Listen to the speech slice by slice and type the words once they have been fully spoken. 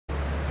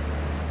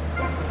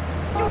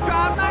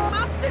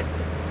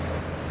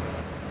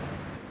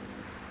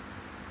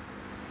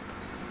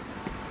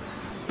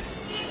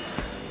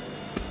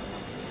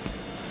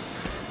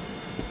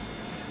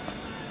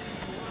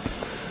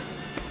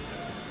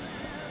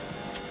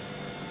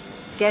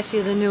guess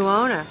you're the new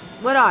owner.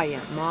 What are you,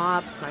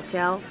 mob,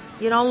 cartel?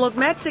 You don't look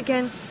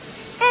Mexican.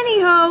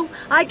 Anywho,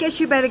 I guess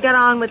you better get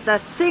on with the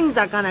things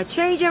are gonna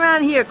change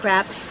around here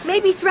crap.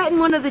 Maybe threaten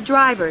one of the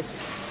drivers.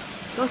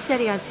 Go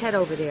steady on Ted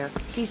over there.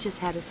 He's just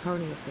had his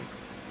hernia fixed.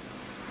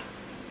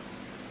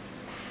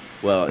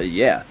 Well,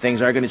 yeah,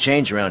 things are gonna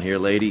change around here,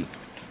 lady.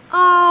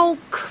 Oh,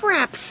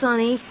 crap,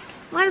 Sonny.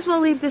 Might as well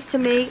leave this to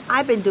me.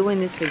 I've been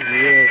doing this for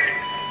years.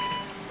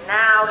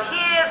 Now,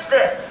 here's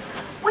this.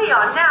 We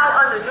are now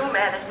under new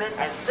management,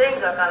 and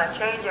things are gonna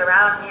change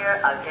around here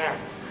again.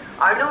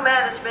 Our new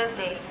management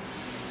needs...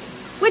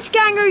 Which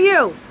gang are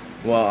you?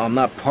 Well, I'm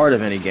not part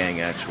of any gang,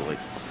 actually.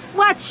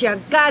 What's your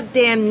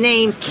goddamn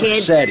name,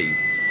 kid? Vercetti.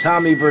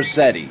 Tommy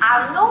Vercetti.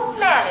 Our new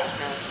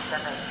management, the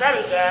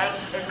Vercetti gang,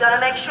 is gonna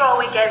make sure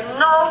we get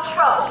no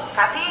trouble.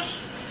 Capiche?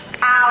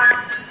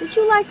 Out. Did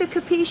you like the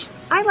capiche?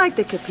 I like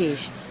the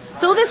capiche.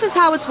 So this is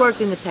how it's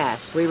worked in the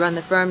past. We run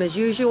the firm as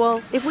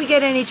usual. If we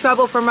get any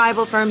trouble from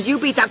rival firms, you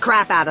beat the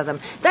crap out of them.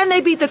 Then they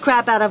beat the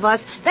crap out of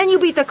us. Then you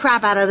beat the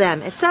crap out of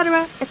them,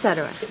 etc.,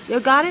 etc. You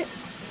got it?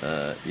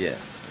 Yeah,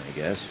 I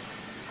guess.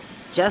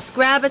 Just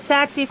grab a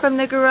taxi from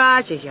the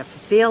garage if you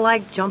feel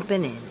like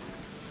jumping in.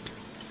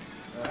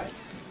 All right.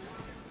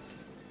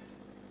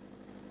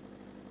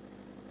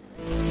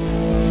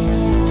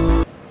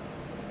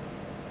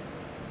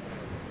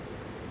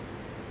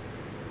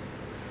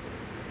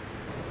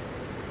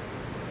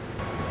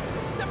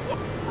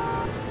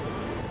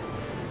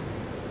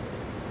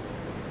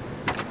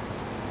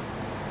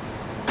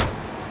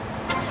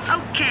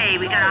 Okay,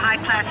 we got a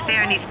high-class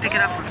fare needs picking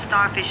up from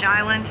Starfish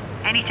Island.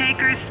 Any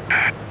takers?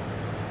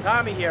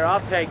 Tommy here,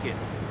 I'll take it.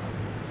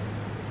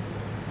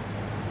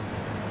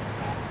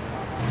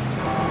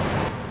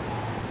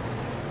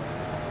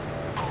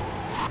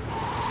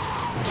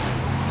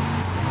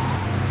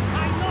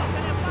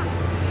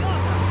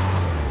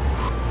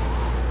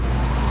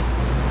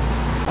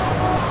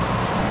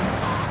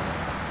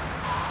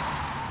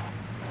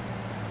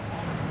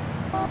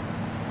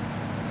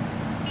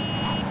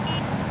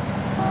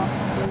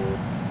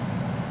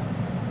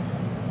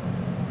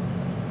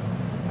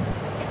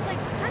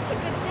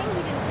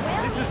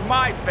 This is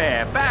my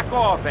fare. Back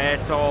off,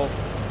 asshole.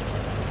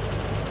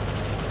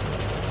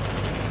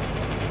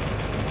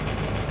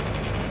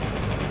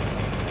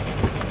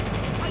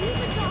 Are you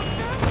the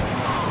doctor?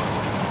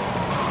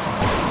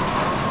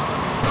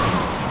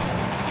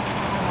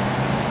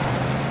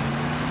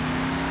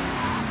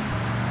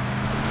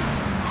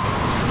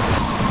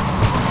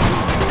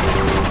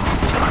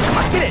 Come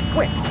on, get in,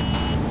 quick.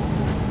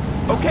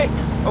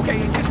 Okay,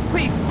 just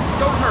please,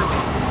 don't hurt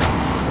me.